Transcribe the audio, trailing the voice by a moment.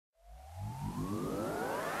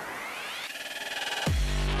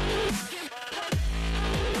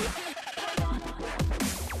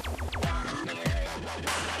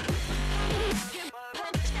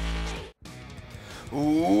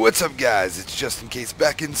What's up, guys? It's Just In Case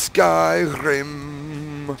back in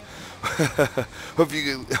Skyrim.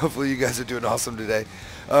 Hopefully you guys are doing awesome today.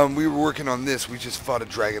 We were working on this. We just fought a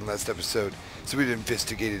dragon last episode, so we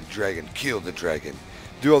investigated the dragon, killed the dragon,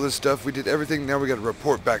 do all this stuff. We did everything. Now we got to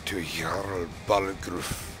report back to Jarl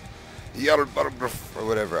Balgruf, or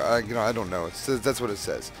whatever. I don't know. That's what it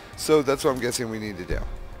says. So that's what I'm guessing we need to do.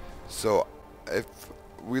 So if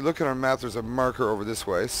we look at our map, there's a marker over this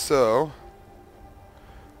way. So.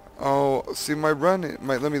 Oh, see my run,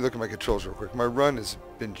 let me look at my controls real quick. My run has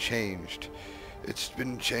been changed. It's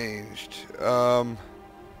been changed. What are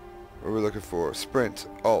we looking for? Sprint,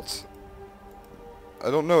 Alt.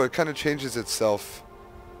 I don't know, it kind of changes itself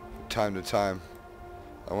from time to time.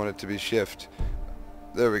 I want it to be Shift.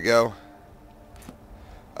 There we go.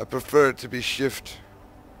 I prefer it to be Shift.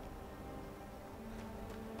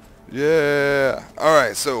 Yeah.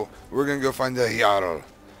 Alright, so we're gonna go find the Jarl.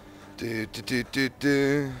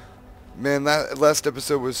 Man, that last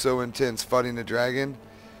episode was so intense, fighting the dragon.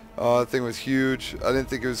 Oh, that thing was huge. I didn't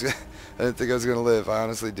think I was gonna live. I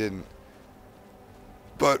honestly didn't.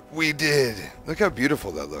 But we did. Look how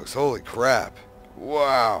beautiful that looks. Holy crap.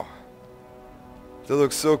 Wow. That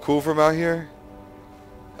looks so cool from out here.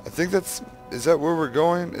 I think is that where we're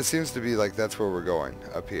going? It seems to be like that's where we're going,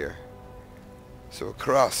 up here. So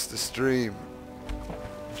across the stream.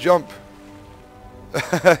 Jump.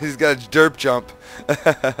 He's got a derp jump.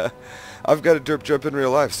 I've got a derp jump in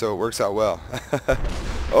real life, so it works out well.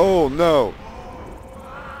 Oh no!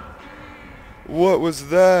 What was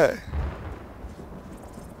that?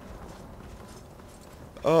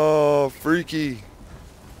 Oh, freaky.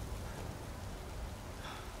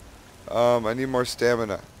 I need more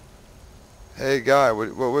stamina. Hey guy,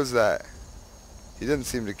 what was that? He didn't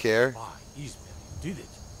seem to care. Ah, Eastman, you did it.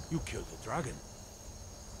 You killed the dragon.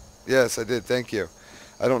 Yes, I did, thank you.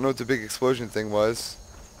 I don't know what the big explosion thing was.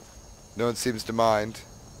 No one seems to mind.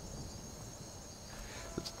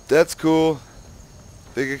 That's cool.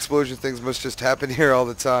 Big explosion things must just happen here all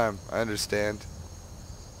the time. I understand.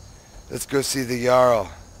 Let's go see the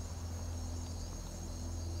Jarl.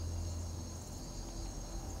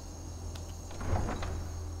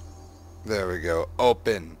 There we go.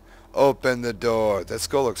 Open. Open the door. That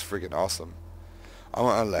skull looks freaking awesome. I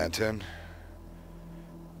want a lantern.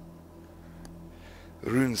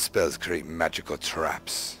 Rune spells create magical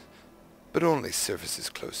traps, but only surfaces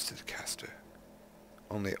close to the caster.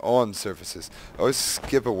 Only on surfaces. I always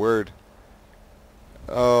skip a word.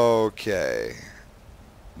 Okay.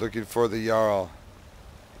 Looking for the Jarl.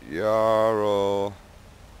 Jarl.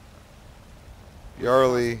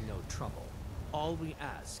 Yarly. No trouble. All we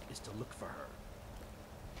ask is to look for her.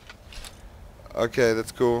 Okay,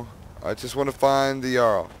 that's cool. I just want to find the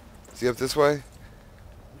Jarl. Is he up this way?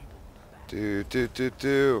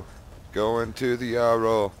 Going to the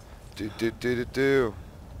Jarl.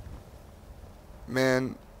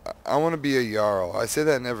 Man, I want to be a Jarl. I say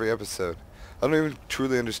that in every episode. I don't even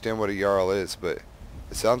truly understand what a Jarl is, but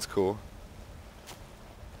it sounds cool.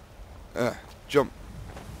 Jump.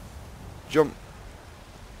 Jump.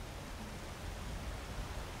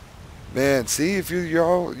 Man, see, if you're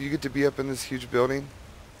Jarl, you get to be up in this huge building.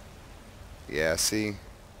 Yeah, see.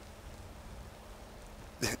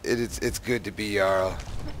 It's good to be Jarl.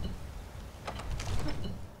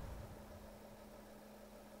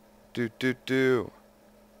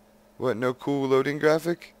 What, no cool loading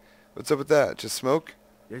graphic? What's up with that? Just smoke?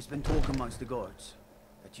 There's been talk amongst the guards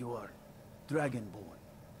that you are dragonborn.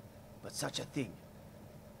 But such a thing,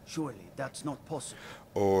 surely that's not possible.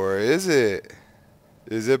 Or is it?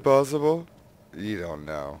 Is it possible? You don't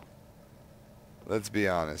know. Let's be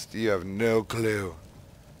honest. You have no clue.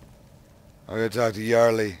 I'm gonna talk to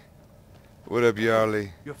Yarly. What up,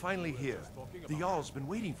 Yarly? You're finally here. The Jarl's been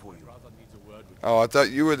waiting for you. Oh, I thought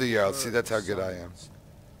you were the Jarl. See, that's how good I am.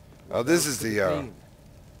 Oh, this is the Jarl.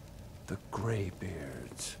 The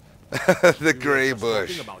Greybeards. The Grey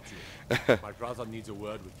Bush. My brother needs a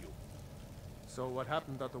word with you. So what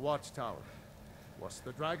happened at the watchtower? Was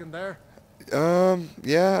the dragon there?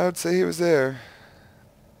 Yeah, I would say he was there.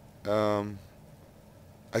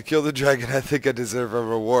 I killed the dragon. I think I deserve a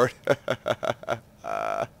reward.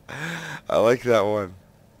 I like that one.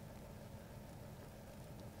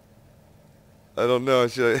 I don't know.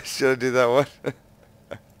 Should I do that one?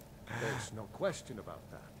 There's no question about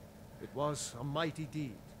that. It was a mighty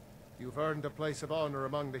deed. You've earned a place of honor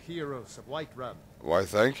among the heroes of Whiterun. Why,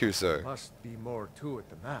 thank you, There sir. must be more to it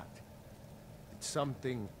than that. Did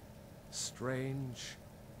something strange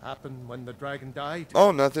happen when the dragon died?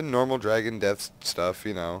 Oh, nothing. Normal dragon death stuff,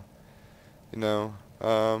 you know.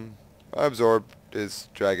 I absorbed his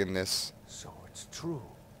dragonness. So it's true.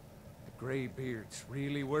 The Greybeards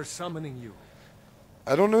really were summoning you.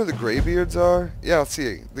 I don't know who the Greybeards are. Yeah, I'll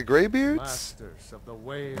see. The Greybeards? Masters of the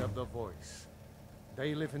Way of the Voice.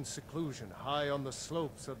 They live in seclusion high on the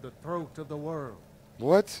slopes of the throat of the world.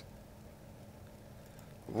 What?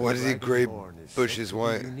 What The did the Grey Dragonborn is Bushes said to be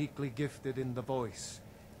want? uniquely gifted in the voice.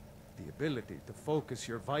 The ability to focus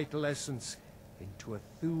your vital essence into a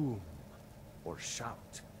thum or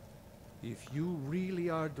shout. If you really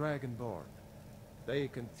are Dragonborn, they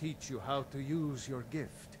can teach you how to use your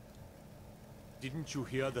gift. Didn't you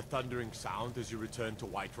hear the thundering sound as you returned to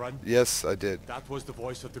Whiterun? Yes, I did. That was the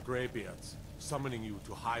voice of the Greybeards, summoning you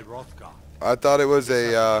to High Hrothgar. I thought it was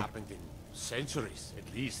This hasn't a happened in centuries,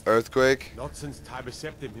 at least. earthquake. Not since Tiber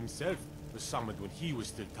Septim himself was summoned when he was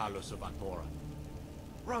still Talos of Atmora.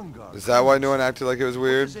 Rungar. Is that why no one acted like it was What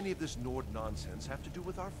weird? does any of this Nord nonsense have to do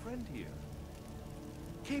with our friend here?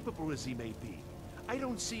 Capable as he may be, I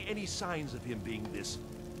don't see any signs of him being this,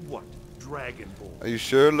 what, Dragonborn. Are you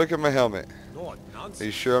sure? Look at my helmet. Not nonsense. Are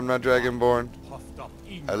you sure I'm not Dragonborn? Puffed up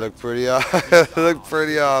I look ignorant. pretty I look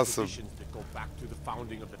pretty awesome. Traditions that go back to the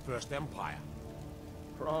founding of the First Empire.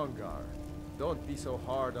 Hrongar, don't be so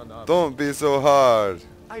hard on us. Don't be so hard.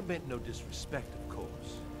 I meant no disrespect, of course.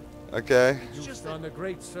 Okay. You've just done a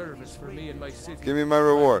great service for me and my city. Give me my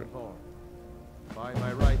reward. Dragonborn. By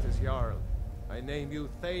my right as Jarl, I name you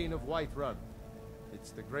Thane of Whiterun.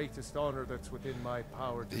 It's the greatest honor that's within my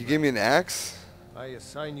power to You give me an axe? I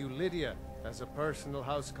assign you Lydia as a personal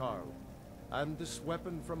housecarl, and this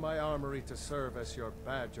weapon from my armory to serve as your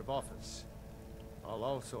badge of office. I'll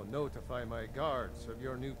also notify my guards of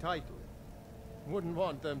your new title. Wouldn't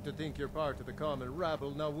want them to think you're part of the common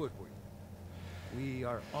rabble, now would we? We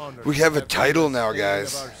are honored. We have to a title you now, as Thane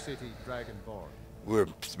guys. Of our city, Dragonborn. We're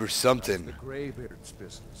That's something. the Greybeard's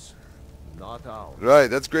business, not ours. Right,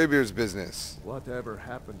 that's Greybeard's business. Whatever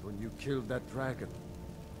happened when you killed that dragon,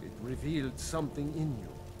 it revealed something in you,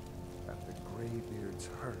 and the Greybeards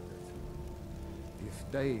heard it.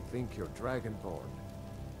 If they think you're Dragonborn,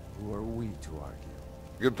 who are we to argue?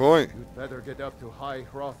 Good point. You'd better get up to High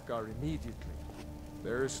Hrothgar immediately.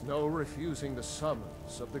 There's no refusing the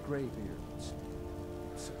summons of the Greybeards.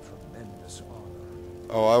 It's a tremendous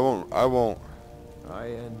honor. Oh, I won't. I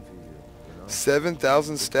envy you, 7,000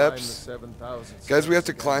 To climb the steps? 7,000 Guys, we have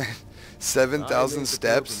to steps climb again. 7,000 I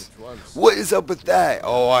steps? made the pilgrimage once. What is up with that?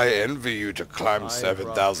 Oh, I envy you to climb High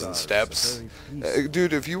 7,000 Hrothgar is a steps. very peaceful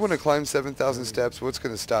Dude, if you want to climb 7,000 steps, what's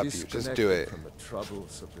going to stop you? Just disconnected do it. From the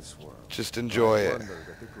troubles of this world. Just enjoy I it. wonder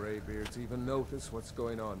that the Greybeards even notice what's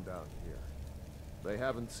going on down here. They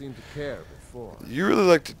haven't seemed to care before. You really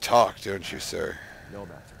like to talk, don't you, sir? No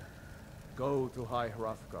matter. Go to High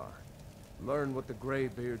Hrothgar. Learn what the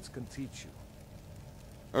Greybeards can teach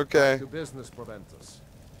you. Okay. To business, Proventus.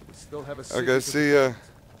 We still have a city Okay, to see ya. defend.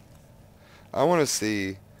 I want to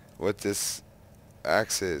see what this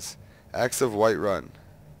axe is. Axe of Whiterun.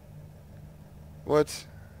 What?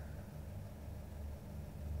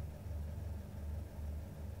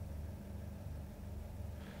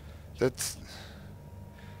 That's...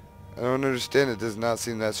 I don't understand. It does not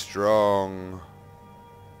seem that strong.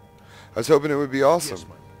 I was hoping it would be awesome. Yes,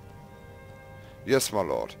 Mike. Yes, my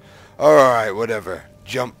lord. Alright, whatever.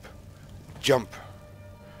 Jump. Jump.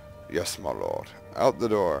 Yes, my lord. Out the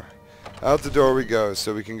door. Out the door we go,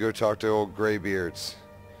 so we can go talk to old Greybeards.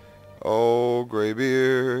 Oh,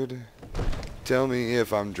 Greybeard. Tell me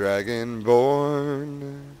if I'm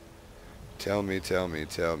Dragonborn. Tell me, tell me,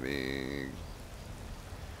 tell me.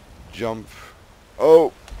 Jump.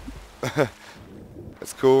 Oh!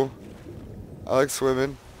 That's cool. I like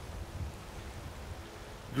swimming.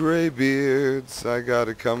 Greybeards, I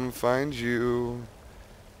gotta come find you.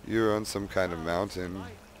 You're on some kind of mountain.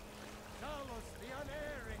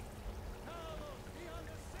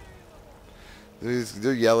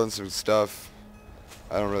 They're yelling some stuff.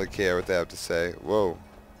 I don't really care what they have to say. Whoa.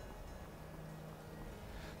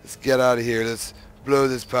 Let's get out of here. Let's blow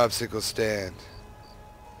this popsicle stand.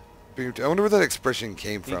 I wonder where that expression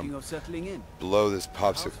came Thinking from. of settling in? Blow this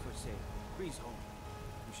House popsicle. for sale. Freeze home.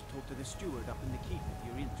 You should talk to the steward up in the keep if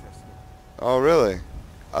you're interested. Oh, really?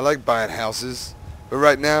 I like buying houses. But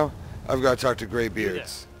right now, I've got to talk to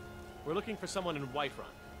Greybeards. We're looking for someone in Whiterun.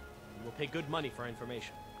 We'll pay good money for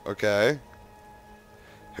information. Okay.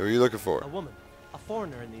 Who are you looking for? A woman, a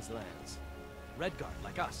foreigner in these lands. Redguard,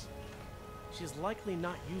 like us. She's likely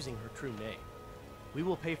not using her true name. We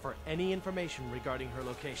will pay for any information regarding her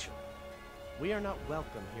location. We are not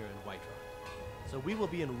welcome here in Whiterun, so we will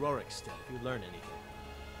be in Rorikstead if you learn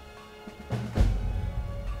anything.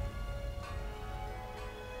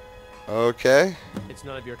 Okay. It's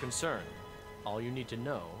none of your concern. All you need to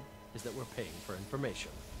know is that we're paying for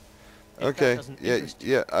information. Okay,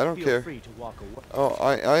 yeah, I don't care. Free to walk away. Oh,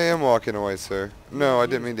 I am walking away, sir. No, I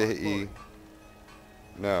didn't mean to hit E. You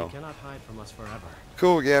No. cannot hide from us forever.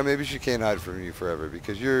 Cool, yeah, maybe she can't hide from you forever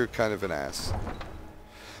because you're kind of an ass.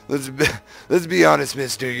 Let's be honest,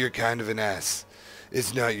 mister, you're kind of an ass.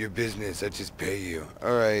 It's not your business, I just pay you.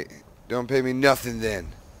 Alright, don't pay me nothing then.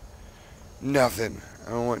 Nothing.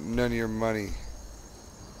 I don't want none of your money.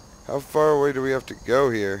 How far away do we have to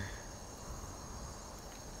go here?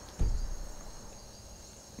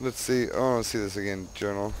 Let's see. Oh, I want to see this again.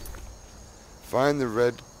 Journal. Find the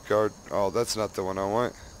red guard. Oh, that's not the one I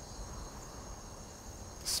want.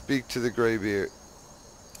 Speak to the graybeard.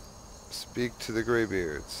 Speak to the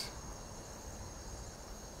graybeards.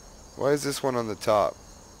 Why is this one on the top?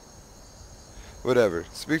 Whatever.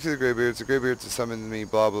 Speak to the graybeards. The graybeards have summoned me.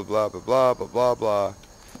 Blah blah blah blah blah blah blah blah.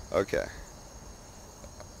 Okay.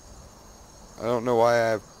 I don't know why I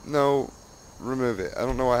have... No. Remove it. I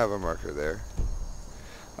don't know why I have a marker there.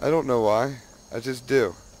 I don't know why. I just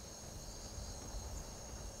do.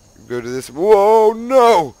 Go to this... Whoa!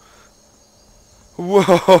 No!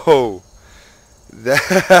 Whoa!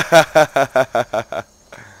 That...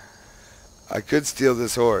 I could steal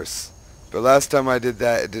this horse. But last time I did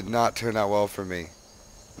that, it did not turn out well for me.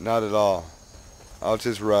 Not at all. I'll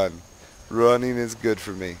just run. Running is good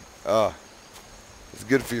for me. Oh. It's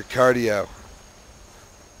good for your cardio.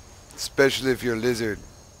 Especially if you're a lizard.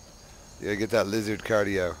 You gotta get that lizard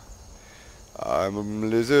cardio. I'm a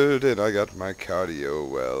lizard and I got my cardio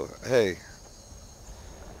well. Hey.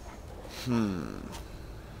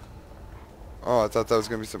 Oh, I thought that was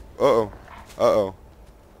gonna be some... Uh-oh. Uh-oh.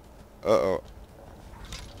 Uh-oh.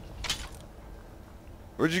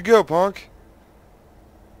 Where'd you go, punk?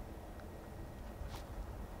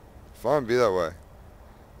 Fine, be that way.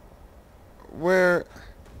 Where...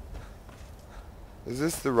 Is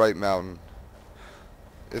this the right mountain?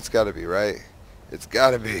 It's gotta be, right? It's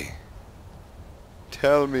gotta be.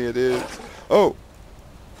 Tell me it is. Oh!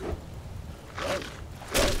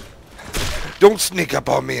 Don't sneak up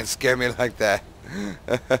on me and scare me like that.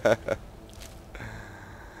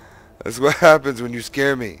 That's what happens when you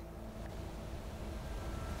scare me.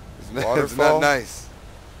 It's not nice.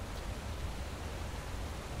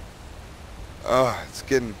 Oh, it's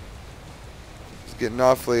getting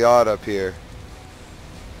awfully odd up here.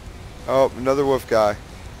 Oh, another wolf guy.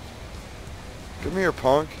 Come here,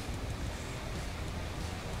 punk.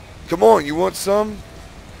 Come on, you want some?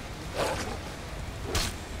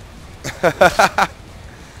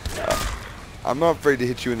 I'm not afraid to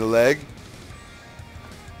hit you in the leg.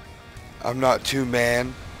 I'm not too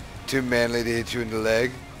manly to hit you in the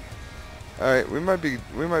leg. Alright, we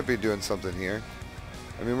might be doing something here.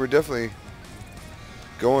 I mean, we're definitely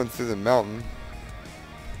going through the mountain.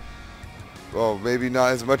 Well, maybe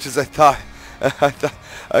not as much as I thought.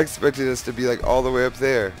 I expected us to be like all the way up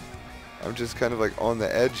there. I'm just kind of like on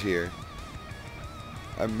the edge here.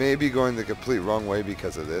 I may be going the complete wrong way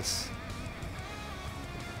because of this.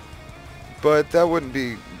 But that wouldn't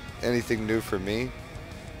be anything new for me.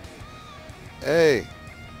 Hey,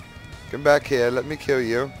 come back here. Let me kill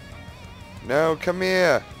you. No, come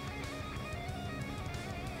here.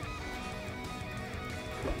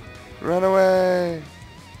 Run away.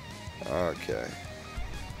 Okay.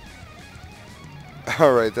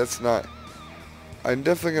 Alright, that's not... I'm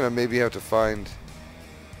definitely going to maybe have to find...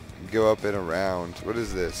 Go up and around. What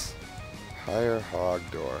is this? Higher hog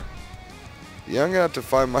door. Yeah, I'm going to have to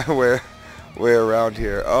find my way around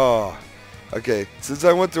here. Oh. Okay, since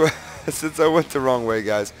I went the wrong way,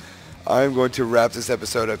 guys, I'm going to wrap this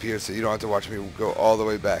episode up here so you don't have to watch me go all the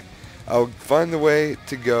way back. I'll find the way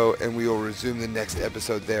to go and we will resume the next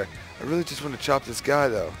episode there. I really just want to chop this guy,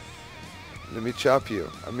 though. Let me chop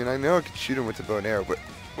you. I mean, I know I could shoot him with the bow and arrow, but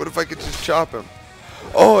what if I could just chop him?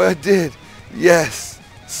 Oh, I did. Yes.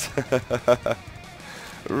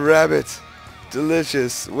 Rabbit.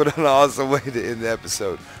 Delicious. What an awesome way to end the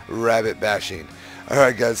episode. Rabbit bashing.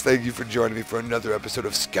 Alright, guys, thank you for joining me for another episode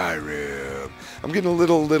of Skyrim. I'm getting a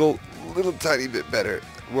little tiny bit better.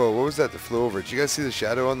 Whoa, what was that that flew over? Did you guys see the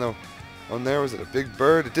shadow on there? Was it a big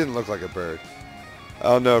bird? It didn't look like a bird.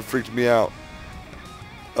 Oh no, it freaked me out.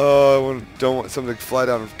 Oh, I don't want something to fly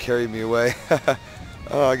down and carry me away.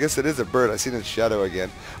 Oh, I guess it is a bird. I seen its shadow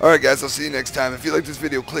again. Alright guys, I'll see you next time. If you liked this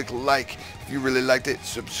video, click like. If you really liked it,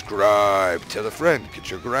 subscribe. Tell a friend.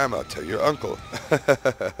 Get your grandma. Tell your uncle.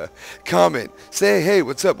 Comment. Say, hey,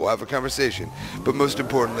 what's up? We'll have a conversation. But most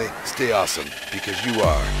importantly, stay awesome. Because you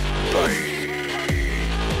are. Bye.